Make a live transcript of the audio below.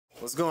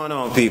What's going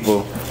on,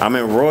 people? I'm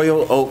in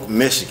Royal Oak,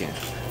 Michigan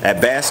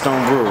at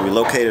Badstone Brewery,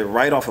 located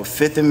right off of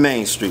 5th and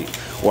Main Street,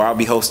 where I'll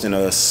be hosting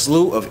a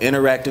slew of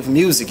interactive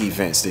music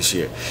events this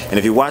year. And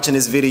if you're watching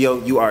this video,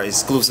 you are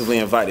exclusively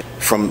invited.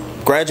 From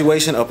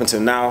graduation up until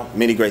now,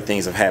 many great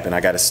things have happened.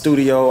 I got a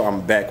studio.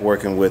 I'm back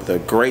working with a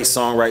great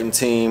songwriting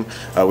team.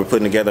 We're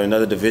putting together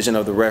another division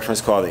of the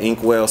Reference called the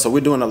Inkwell. So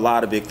we're doing a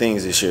lot of big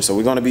things this year. So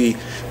we're going to be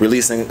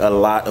releasing a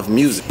lot of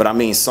music, but I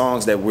mean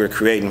songs that we're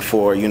creating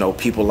for, you know,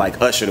 people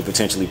like Usher to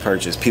potentially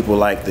purchase, people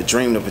like The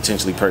Dream to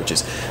potentially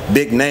purchase,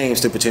 big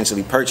names to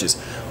potentially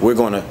purchase. We're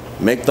going to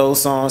make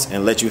those songs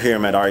and let you hear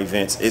them at our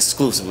events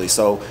exclusively.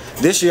 So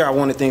this year I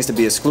wanted things to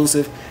be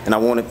exclusive, and I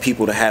wanted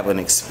people to have an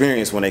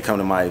experience when they come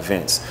to my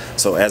events.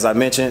 So as I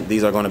mentioned,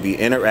 these are going to be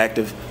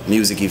interactive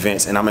music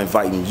events, and I'm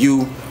inviting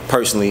you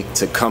personally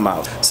to come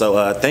out.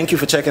 So thank you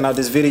for checking out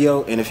this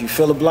video, and if you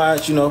feel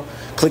obliged, you know,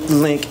 click the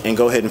link and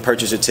go ahead and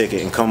purchase your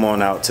ticket and come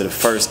on out to the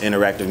first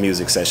interactive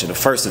music session, the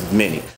first of many.